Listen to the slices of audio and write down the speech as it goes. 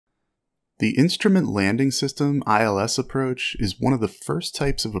The Instrument Landing System (ILS) approach is one of the first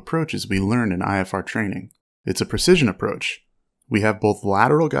types of approaches we learn in IFR training. It's a precision approach. We have both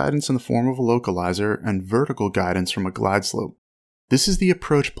lateral guidance in the form of a localizer and vertical guidance from a glide slope. This is the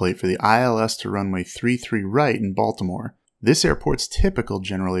approach plate for the ILS to runway 33 right in Baltimore, this airport's typical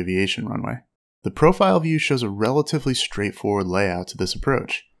general aviation runway. The profile view shows a relatively straightforward layout to this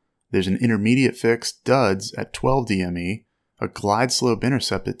approach. There's an intermediate fix, DUDS, at 12 DME, a Glideslope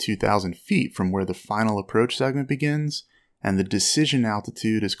Intercept at 2,000 feet from where the final approach segment begins, and the decision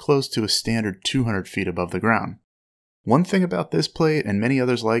altitude is close to a standard 200 feet above the ground. One thing about this plate, and many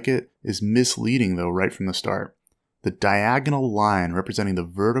others like it, is misleading though right from the start. The diagonal line representing the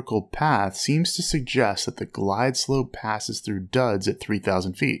vertical path seems to suggest that the glide slope passes through DUDS at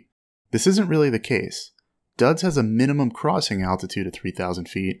 3,000 feet. This isn't really the case. DUDS has a minimum crossing altitude at 3,000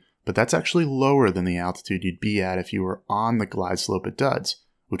 feet, but that's actually lower than the altitude you'd be at if you were on the glide slope at DUDS,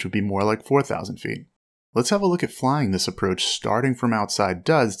 which would be more like 4,000 feet. Let's have a look at flying this approach starting from outside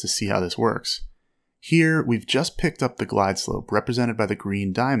DUDS to see how this works. Here, we've just picked up the glide slope, represented by the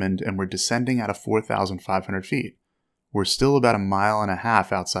green diamond, and we're descending at 4,500 feet. We're still about 1.5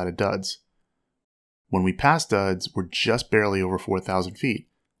 miles outside of DUDS. When we pass DUDS, we're just barely over 4,000 feet,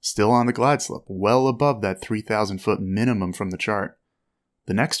 still on the glide slope, well above that 3,000 foot minimum from the chart.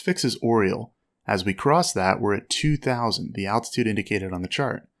 The next fix is Oriole. As we cross that, we're at 2,000, the altitude indicated on the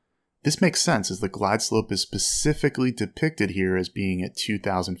chart. This makes sense as the glide slope is specifically depicted here as being at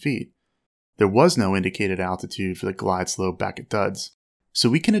 2,000 feet. There was no indicated altitude for the glide slope back at DUDS, so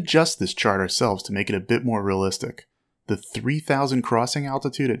we can adjust this chart ourselves to make it a bit more realistic. The 3,000 crossing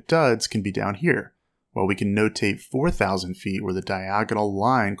altitude at DUDS can be down here, while we can notate 4,000 feet where the diagonal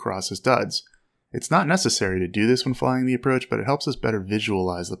line crosses DUDS. It's not necessary to do this when flying the approach, but it helps us better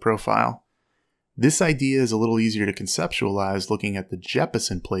visualize the profile. This idea is a little easier to conceptualize looking at the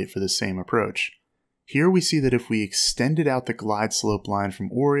Jeppesen plate for the same approach. Here we see that if we extended out the glide slope line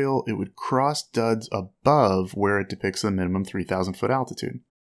from Oriole, it would cross DUDS above where it depicts the minimum 3,000 foot altitude.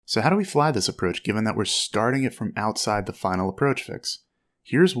 So how do we fly this approach given that we're starting it from outside the final approach fix?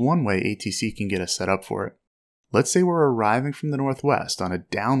 Here's one way ATC can get us set up for it. Let's say we're arriving from the northwest on a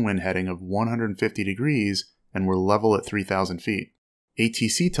downwind heading of 150 degrees and we're level at 3,000 feet.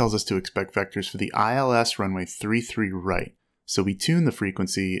 ATC tells us to expect vectors for the ILS runway 33 right, so we tune the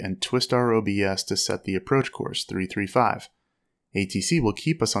frequency and twist our OBS to set the approach course 335. ATC will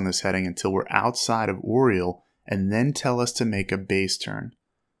keep us on this heading until we're outside of Oriole and then tell us to make a base turn.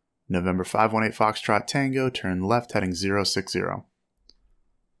 November 518 Foxtrot Tango, turn left heading 060.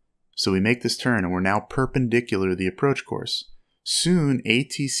 So we make this turn and we're now perpendicular to the approach course. Soon,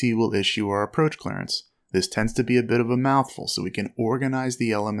 ATC will issue our approach clearance. This tends to be a bit of a mouthful, so we can organize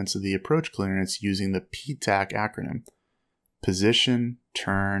the elements of the approach clearance using the PTAC acronym. Position,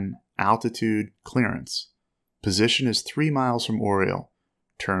 turn, altitude, clearance. Position is 3 miles from Oriole.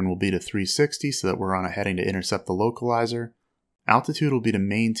 Turn will be to 360 so that we're on a heading to intercept the localizer. Altitude will be to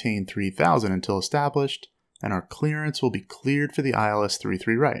maintain 3,000 until established, and our clearance will be cleared for the ILS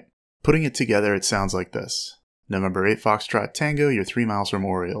 33 right. Putting it together, it sounds like this. November 8 Foxtrot Tango, you're 3 miles from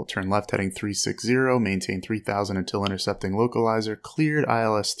Oriole. Turn left heading 360, maintain 3,000 until intercepting localizer, cleared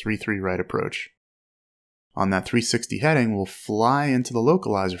ILS 33 right approach. On that 360 heading, we'll fly into the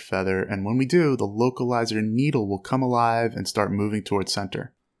localizer feather, and when we do, the localizer needle will come alive and start moving towards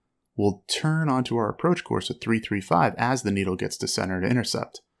center. We'll turn onto our approach course at 335 as the needle gets to center to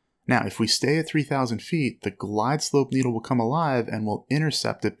intercept. Now, if we stay at 3,000 feet, the glide slope needle will come alive and we'll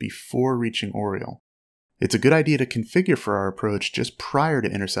intercept it before reaching Oriole. It's a good idea to configure for our approach just prior to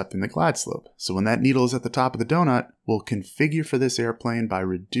intercepting the glide slope. So when that needle is at the top of the donut, we'll configure for this airplane by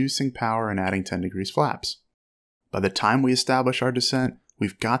reducing power and adding 10 degrees flaps. By the time we establish our descent,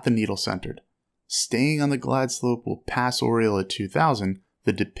 we've got the needle centered. Staying on the glide slope will pass Oriole at 2,000,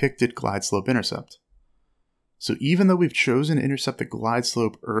 the depicted glide slope intercept. So even though we've chosen to intercept the glide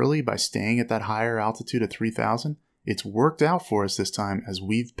slope early by staying at that higher altitude at 3,000, it's worked out for us this time as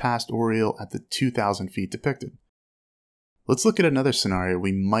we've passed Oriole at the 2,000 feet depicted. Let's look at another scenario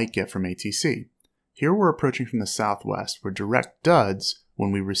we might get from ATC. Here we're approaching from the southwest. We're direct DUDS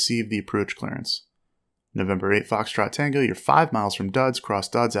when we receive the approach clearance. November 8 Foxtrot Tango, you're 5 miles from DUDS, cross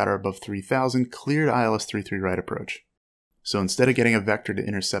DUDS at or above 3,000, cleared ILS 33 right approach. So instead of getting a vector to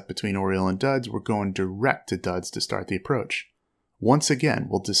intercept between Oriole and DUDS, we're going direct to DUDS to start the approach. Once again,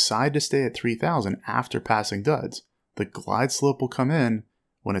 we'll decide to stay at 3,000 after passing DUDS. The glide slope will come in.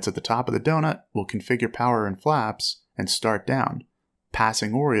 When it's at the top of the donut, we'll configure power and flaps and start down,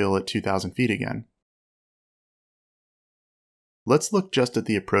 passing Oriole at 2,000 feet again. Let's look just at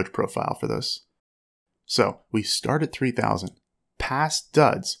the approach profile for this. So we start at 3,000, pass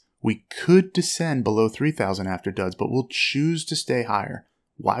DUDS, We could descend below 3,000 after duds, but we'll choose to stay higher.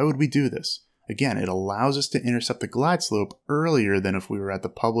 Why would we do this? Again, it allows us to intercept the glide slope earlier than if we were at the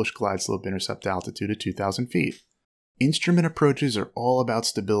published glide slope intercept altitude of 2,000 feet. Instrument approaches are all about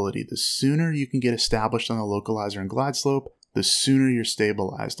stability. The sooner you can get established on the localizer and glide slope, the sooner you're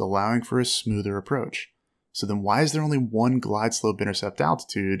stabilized, allowing for a smoother approach. So then why is there only one glide slope intercept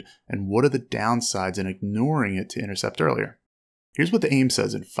altitude, and what are the downsides in ignoring it to intercept earlier? Here's what the AIM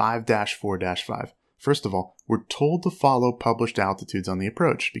says in 5-4-5. First of all, we're told to follow published altitudes on the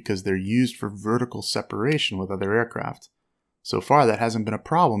approach because they're used for vertical separation with other aircraft. So far, that hasn't been a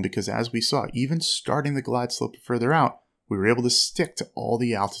problem because as we saw, even starting the glide slope further out, we were able to stick to all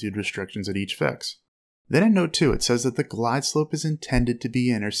the altitude restrictions at each fix. Then in note 2, it says that the glide slope is intended to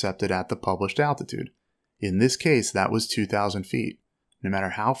be intercepted at the published altitude. In this case, that was 2,000 feet. No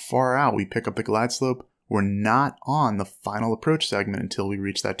matter how far out we pick up the glide slope, we're not on the final approach segment until we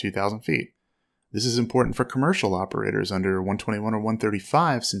reach that 2,000 feet. This is important for commercial operators under 121 or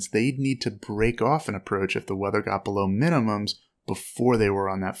 135 since they'd need to break off an approach if the weather got below minimums before they were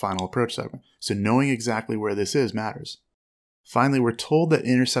on that final approach segment. So knowing exactly where this is matters. Finally, we're told that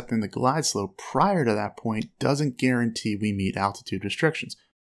intercepting the glide slope prior to that point doesn't guarantee we meet altitude restrictions.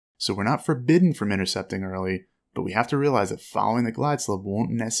 So we're not forbidden from intercepting early, but we have to realize that following the glide slope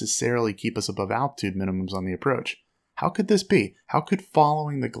won't necessarily keep us above altitude minimums on the approach. How could this be? How could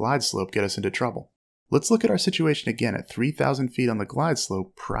following the glide slope get us into trouble? Let's look at our situation again at 3,000 feet on the glide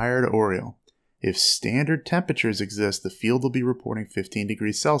slope prior to Oriole. If standard temperatures exist, the field will be reporting 15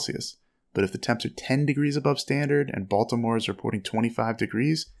 degrees Celsius. But if the temps are 10 degrees above standard and Baltimore is reporting 25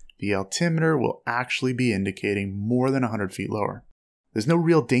 degrees, the altimeter will actually be indicating more than 100 feet lower. There's no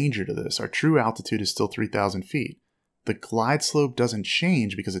real danger to this. Our true altitude is still 3,000 feet. The glide slope doesn't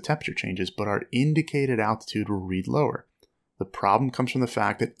change because the temperature changes, but our indicated altitude will read lower. The problem comes from the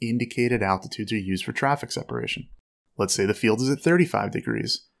fact that indicated altitudes are used for traffic separation. Let's say the field is at 35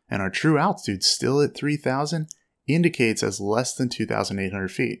 degrees, and our true altitude still at 3,000 indicates as less than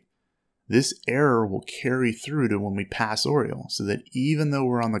 2,800 feet. This error will carry through to when we pass Oriole, so that even though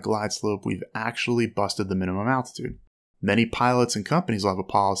we're on the glide slope, we've actually busted the minimum altitude. Many pilots and companies will have a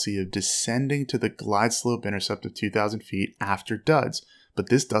policy of descending to the glide slope intercept of 2,000 feet after duds, but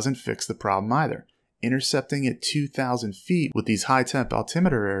this doesn't fix the problem either. Intercepting at 2,000 feet with these high temp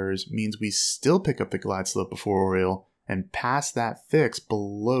altimeter errors means we still pick up the glide slope before Oriole and pass that fix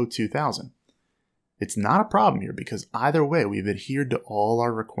below 2,000. It's not a problem here because either way we've adhered to all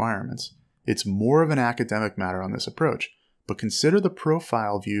our requirements. It's more of an academic matter on this approach, but consider the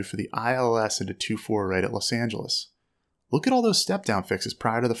profile view for the ILS into 2-4 right at Los Angeles. Look at all those step-down fixes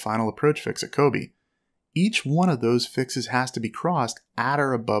prior to the final approach fix at Kobe. Each one of those fixes has to be crossed at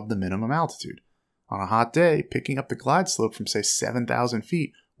or above the minimum altitude. On a hot day, picking up the glide slope from say 7,000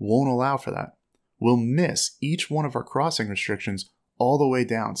 feet won't allow for that. We'll miss each one of our crossing restrictions all the way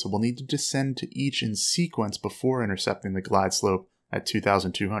down, so we'll need to descend to each in sequence before intercepting the glide slope at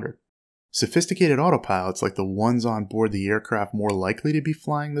 2,200. Sophisticated autopilots, like the ones on board the aircraft more likely to be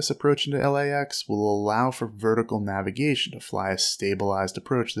flying this approach into LAX, will allow for vertical navigation to fly a stabilized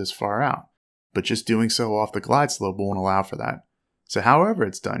approach this far out, but just doing so off the glide slope won't allow for that. So however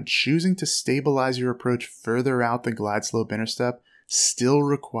it's done, choosing to stabilize your approach further out the glide slope intercept still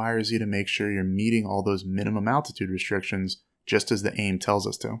requires you to make sure you're meeting all those minimum altitude restrictions just as the AIM tells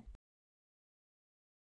us to.